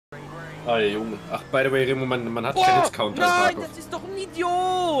Ah, der Junge. Ach, by the way, Remo, man hat keinen Hits-Counter. Nein, das ist doch ein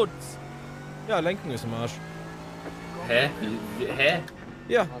Idiot! Ja, Lenken ist im Arsch. Hä? Hä?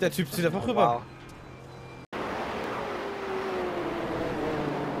 Ja, der Typ zieht einfach rüber. Wow.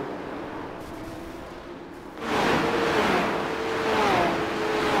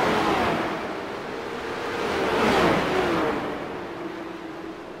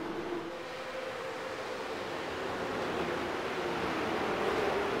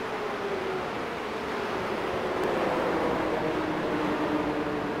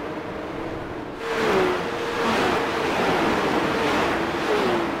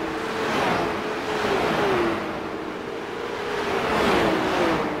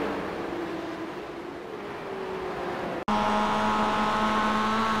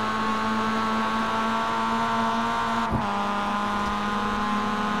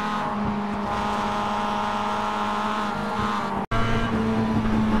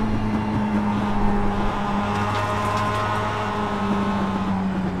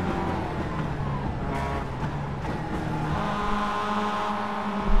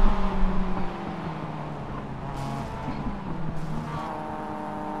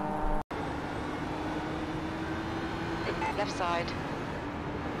 Left side.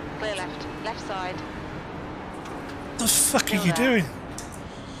 Clear left. Left side. What the fuck are you doing?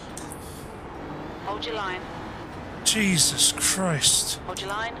 Hold your line. Jesus Christ. Hold your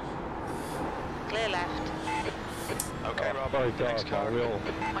line. Clear left. Okay.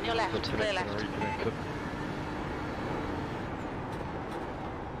 On your left. Clear left.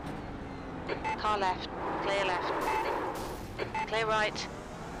 Car left. Clear left. Clear right.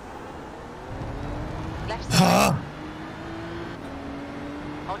 Left side.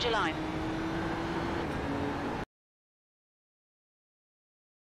 Hold your line.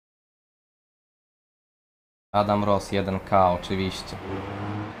 Adam Ross 1K oczywiście.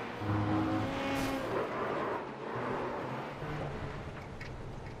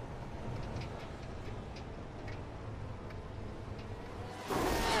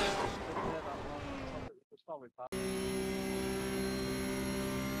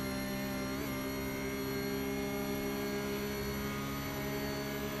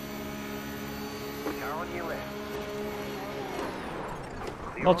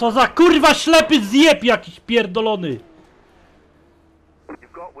 No co za kurwa ślepy zjeb jakiś pierdolony!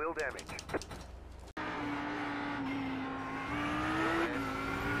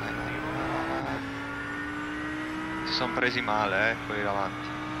 Si sono presi male, quelli davanti.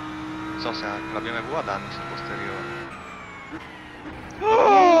 Non so se la BMW ha danni sul posteriore.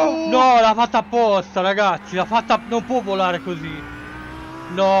 No, l'ha fatta apposta, ragazzi, l'ha fatta... non può volare così.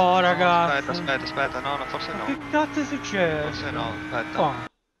 No, ragazzi. Aspetta, no, forse no. Che cazzo è successo? Forse no, aspetta. Qua.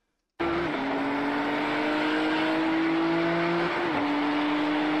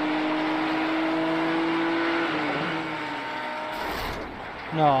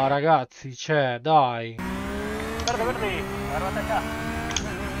 No, ragazzi, cioè, dai. Verde, guardate acá.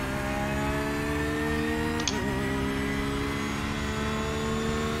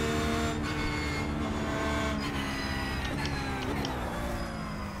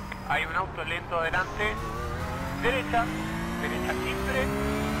 Hay un auto lento adelante. Derecha, derecha siempre.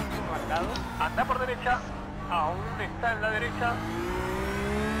 Uno al lado. Anda por derecha. Aún está en la derecha.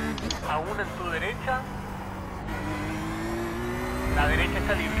 Aún en tu derecha. La derecha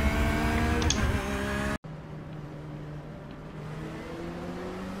está libre.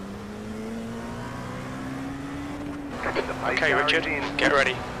 Okay, Richard, get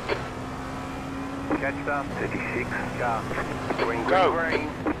ready. Catch stop 56. Green, Go. green.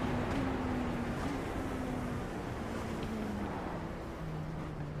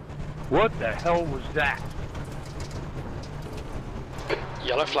 What the hell was that?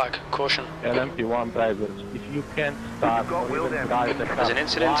 Yellow flag, caution. LMP1 drivers, if you can't start or even drive the car, There's an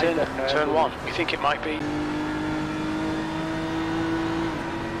incident in turn 1. You think it might be?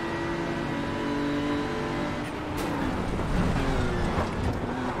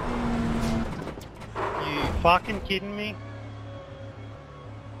 You fucking kidding me?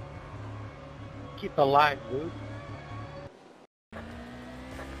 Keep the light, dude.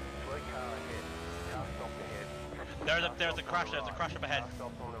 There's a crash up ahead.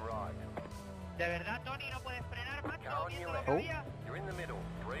 De verdad, Tony, no puedes frenar, macho, viendo lo que había. You're in the middle,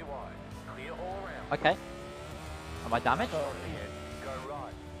 3 wide, clear all around. Okay. Am I damaged? Go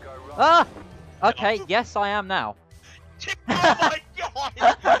right, go right. Ah! Okay, yes I am now. Oh my god! Oh my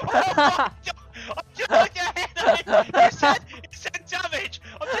god! I'm just looking ahead of it! It said damage!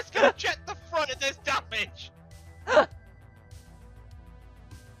 I'm just gonna check the front if there's damage!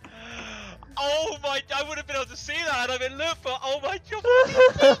 Oh my, I would have been able to see that had I been looked for. Oh my god, what are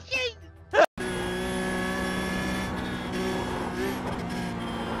you thinking?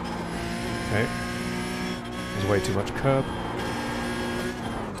 too much curb.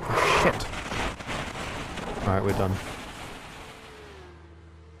 Oh, shit. Alright, we're done.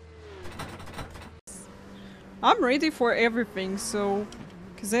 I'm ready for everything, so...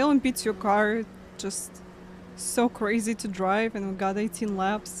 Kazalin beats your car, just so crazy to drive, and we got 18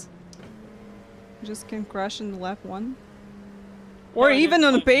 laps. Just can crash in lap 1. Or even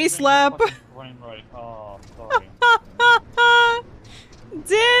on a pace lap! Oh, sorry.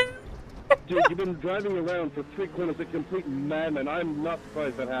 Damn! Dude, you've been driving around for 3 corners a complete madman. I'm not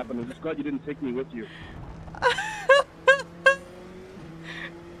surprised that happened. I'm just glad you didn't take me with you.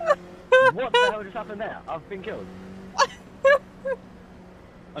 What the hell just happened there? I've been killed.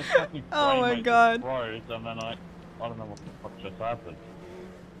 Oh my god. Froze and then I don't know what the fuck just happened.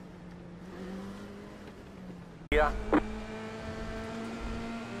 Yeah.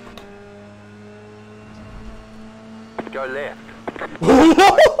 Go left. Slow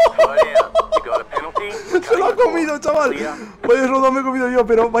down. You got a penalty. Se lo ha comido, chaval. Vaya rodado me he comido yo,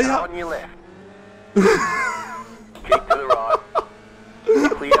 pero vaya. On your left. Keep to the right.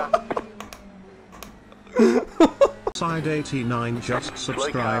 Clear. Side 89 just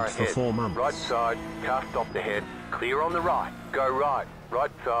subscribed for 4 months. Right side, car stop ahead. Clear on the right. Go right.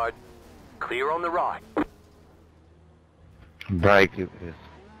 Right side. Clear on the right. Break it.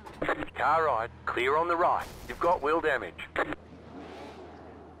 Car right. Clear on the right. You've got wheel damage.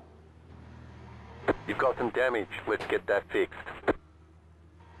 You've got some damage. Let's get that fixed.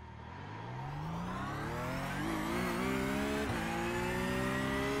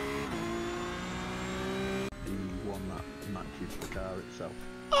 The one that matches the car itself.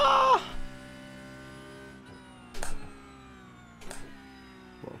 Ah!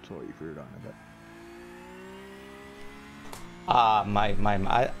 Well, I'll talk you through that in a bit. I'm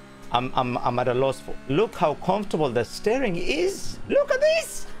at a loss for. Look how comfortable the steering is. Look at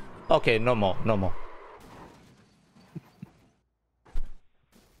this. Okay, no more, no more.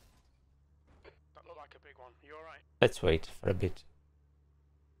 That looked like a big one. You alright? Let's wait for a bit.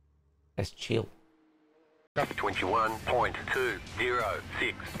 Let's chill.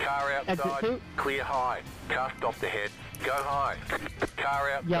 21.206. Car outside. Clear high. Car stopped ahead. Go high.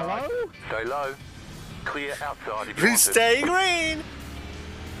 Car outside. Yellow? Stay low. Clear outside if you We want to. stay green.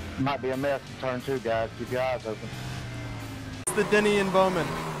 Might be a mess in turn 2, guys. Keep your eyes open. It's the Denny and Bowman.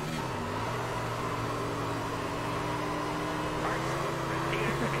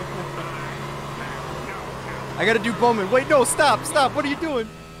 I gotta do Bowman. Wait, no, stop, stop. What are you doing?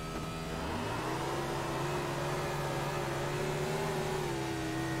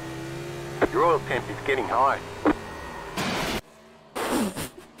 Your oil temp is getting high.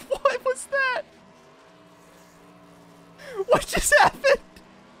 What was that? What just happened?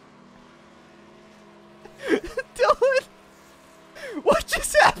 Dylan! What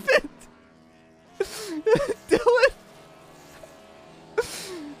just happened? Dylan!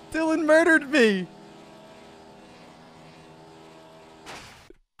 Dylan murdered me!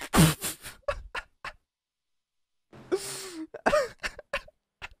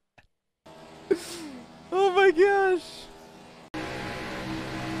 Oh my gosh!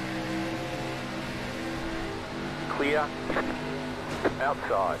 Clear.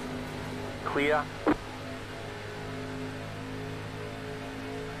 Outside. Clear.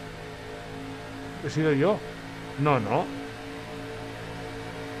 ¿He sido yo? No, no.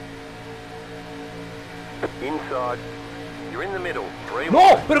 Inside. You're in the middle.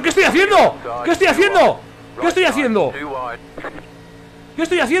 ¡No! ¿Pero qué estoy haciendo? ¿Qué estoy haciendo? ¿Qué estoy haciendo? Too wide. ¿Qué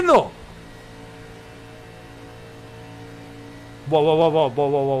estoy haciendo? Buah, buah, buah, buah, buah,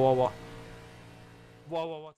 buah, buah, buah. Buah, buah, buah.